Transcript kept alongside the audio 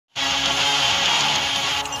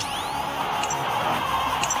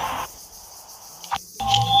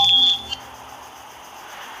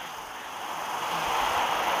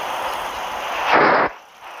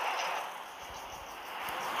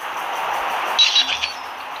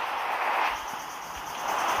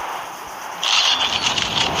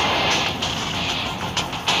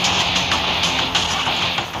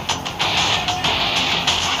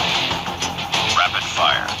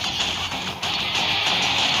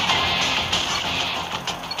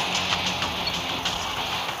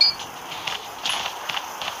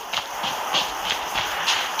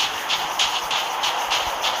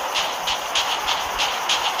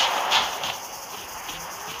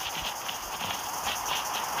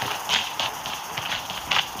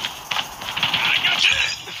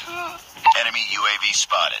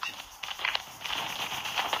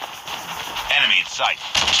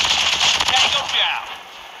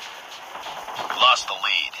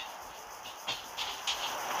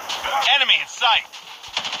sight.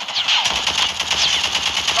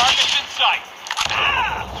 Target's in sight.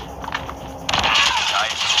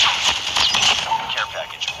 Care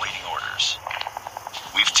package awaiting orders.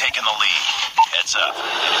 We've taken the lead. Heads up.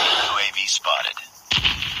 Enemy UAV spotted.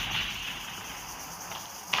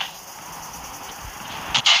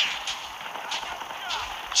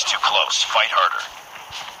 It's too close. Fight harder.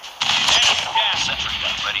 Sentry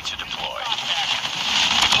gun ready to deploy.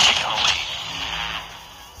 We've taken the lead.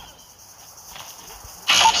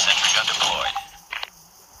 Sentry gun deployed.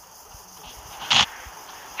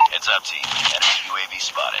 Heads up, team. Enemy UAV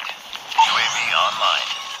spotted. UAV online.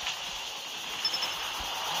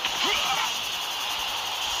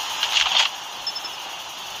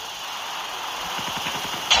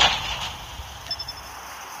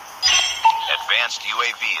 Advanced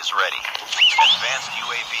UAV is ready. Advanced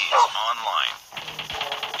UAV is online.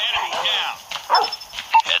 Enemy down.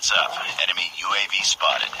 Heads up. Enemy UAV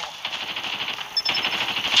spotted.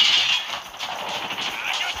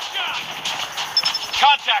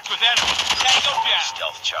 Contact with enemy. Tango down.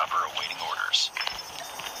 Stealth chopper awaiting orders.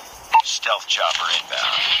 Stealth chopper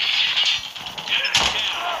inbound.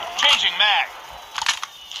 Changing mag.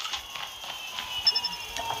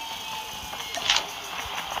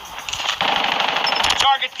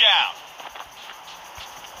 Target down.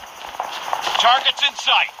 Target's in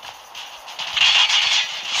sight.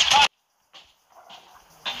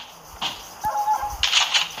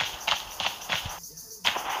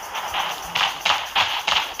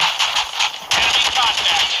 Enemy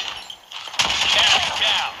contact. Enemy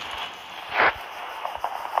down.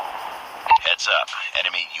 Heads up.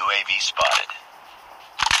 Enemy UAV spotted.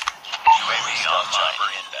 UAV on chopper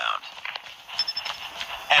inbound.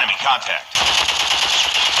 Enemy contact.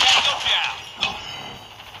 Tango down.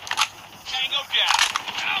 Tango down.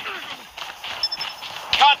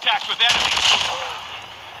 Contact with enemy.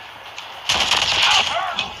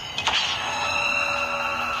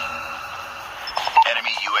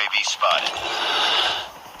 Enemy UAV spotted.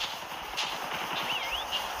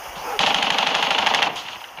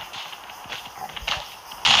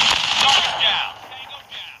 Target down. Tango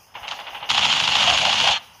down.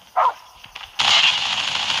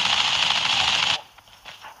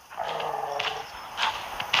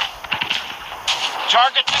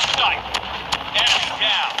 Target's in sight. Enemy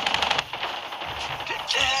down.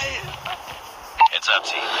 Heads up,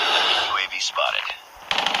 team. Enemy UAV spotted.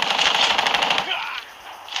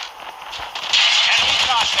 Enemy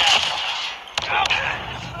contact.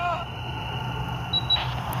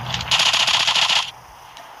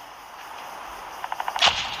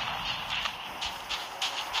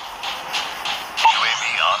 UAV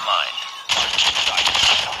online.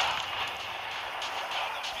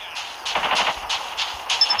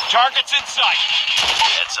 Target's in sight.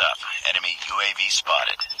 Heads up. Enemy UAV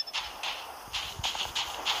spotted.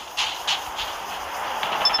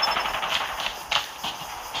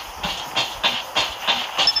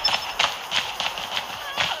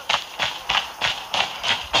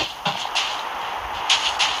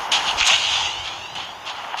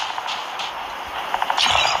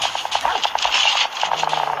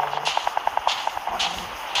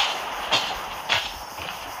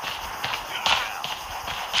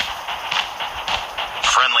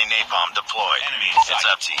 Friendly napalm deployed. Enemy in sight. Heads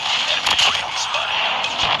up, team. Enemy UAV spotted.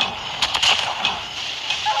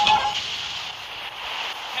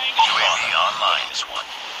 UAV online is one.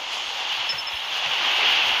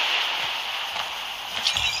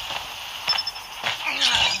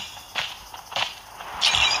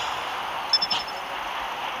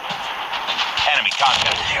 Enemy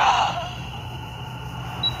contact.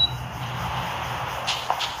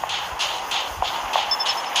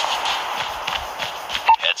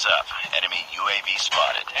 Heads up. Enemy UAV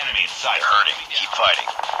spotted. Enemy in sight. They're hurting. Keep fighting.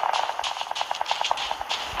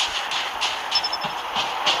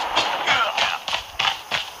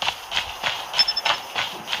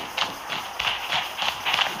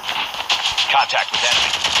 Contact with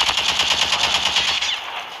enemy.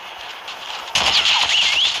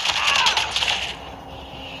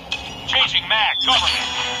 Changing mag. Cover me.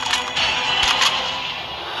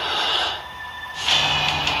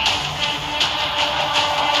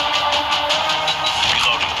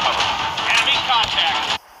 Reloading. Cover me. Enemy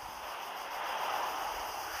contact.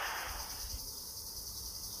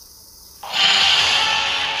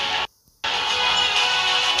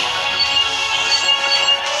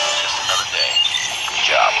 Just another day. Good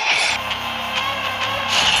job.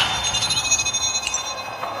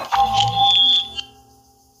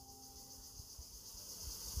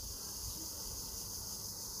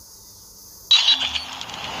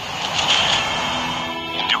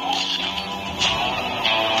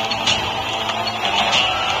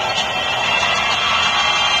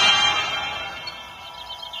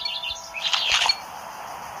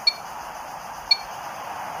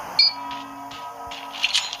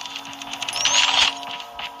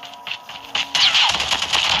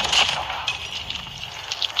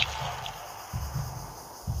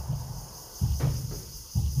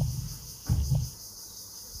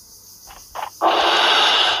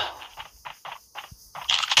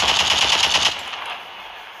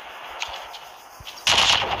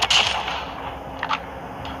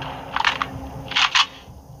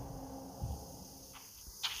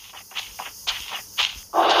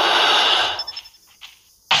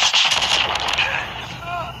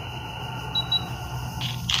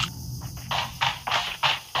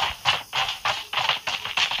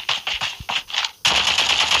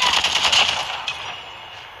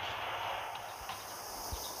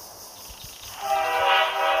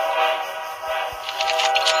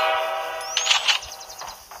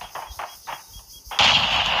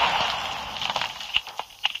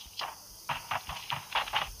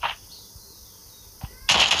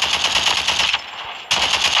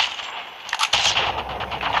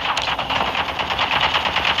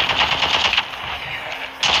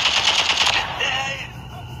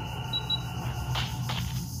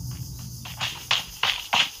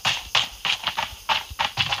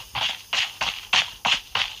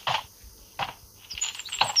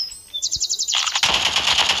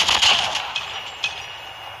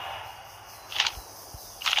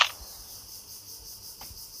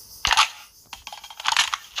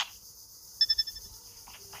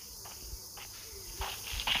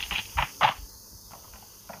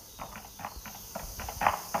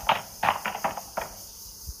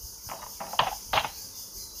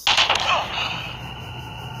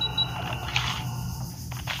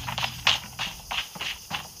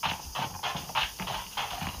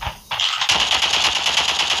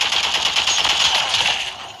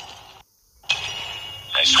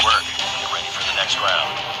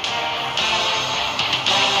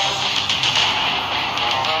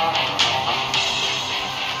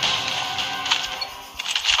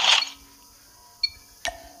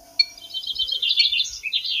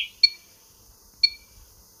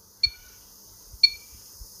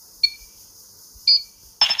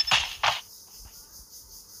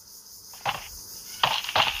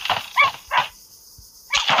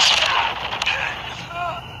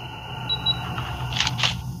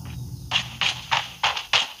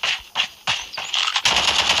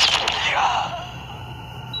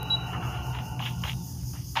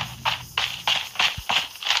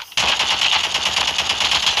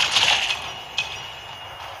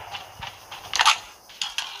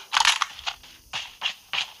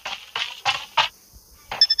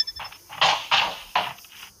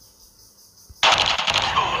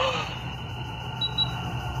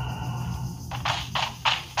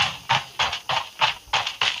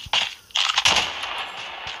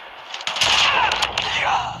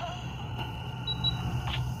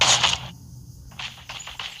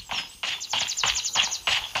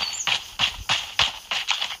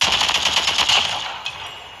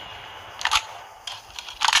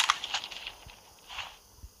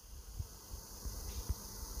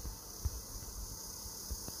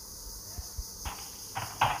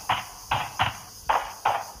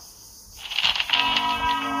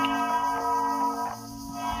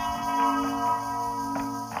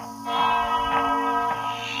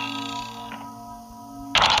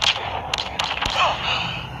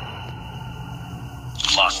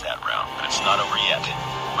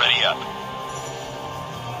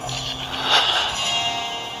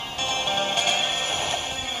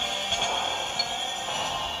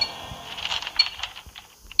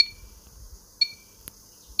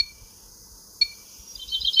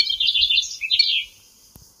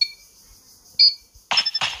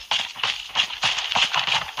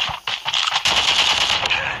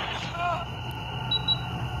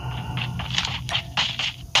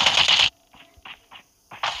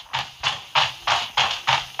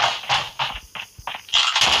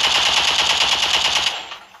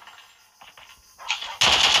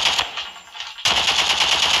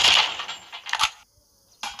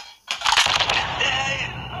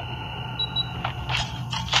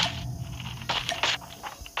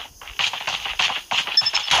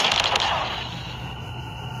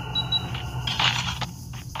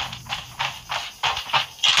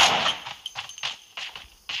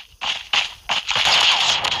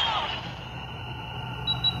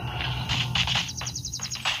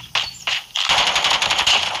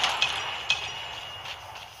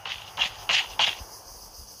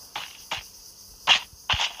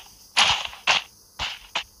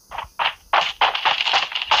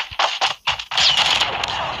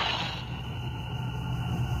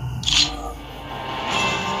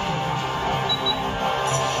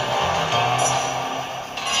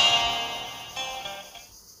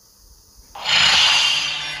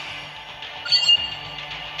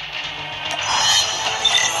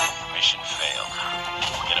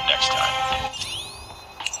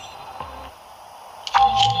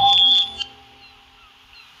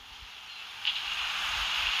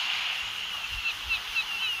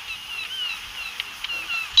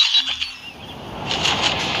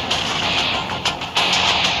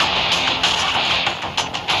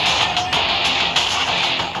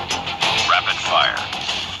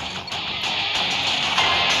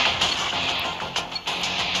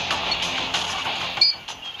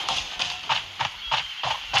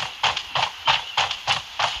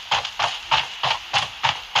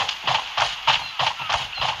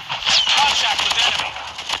 Contact with enemy.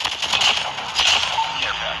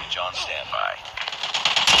 Care package on standby.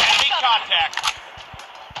 Enemy contact.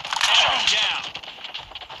 Enemy down.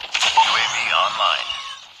 UAV online.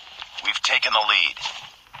 We've taken the lead.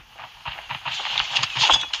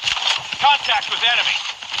 Contact with enemy.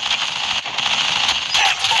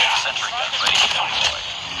 Sentry gun ready to deploy.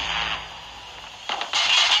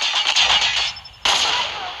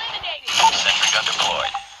 Sentry gun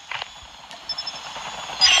deployed.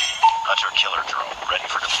 Hunter killer drone ready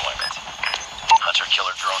for deployment. Hunter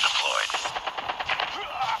killer drone deployed.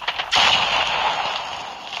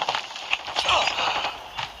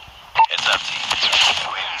 Heads up, team.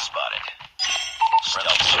 UAV spotted.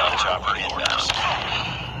 Stealth chopper inbound.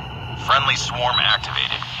 Friendly swarm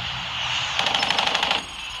activated.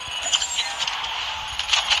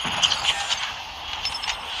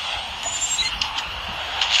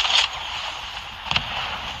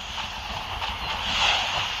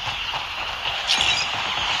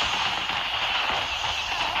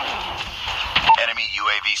 Enemy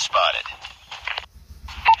UAV spotted.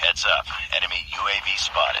 Heads up. Enemy UAV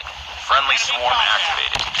spotted. Friendly swarm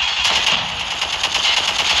activated.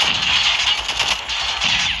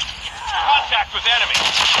 Contact with enemy.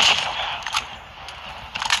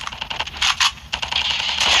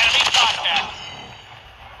 Enemy contact.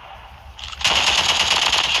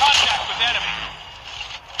 Contact with enemy.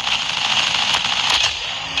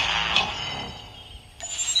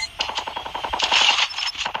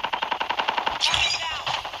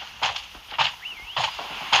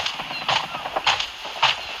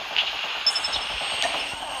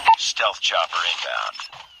 Stealth chopper inbound.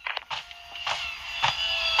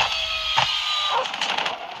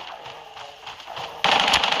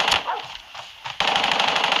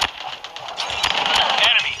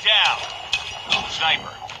 Enemy down.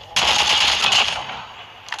 Sniper.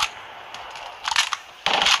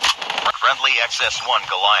 Friendly XS-1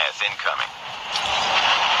 Goliath incoming.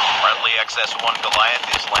 Friendly XS-1 Goliath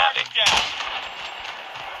is landing. Down.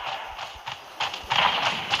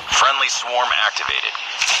 Friendly swarm activated.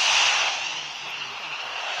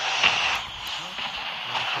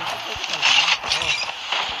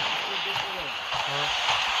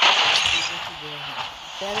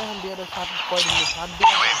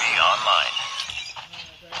 UAV online.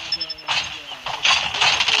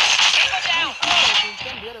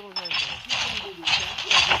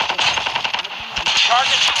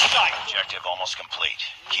 Target in sight. Objective almost complete.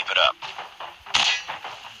 Keep it up.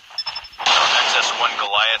 XS-1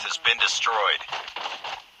 Goliath has been destroyed.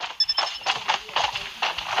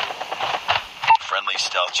 Friendly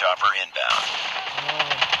stealth chopper inbound.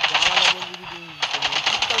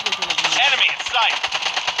 Enemy in sight.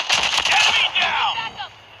 Enemy down.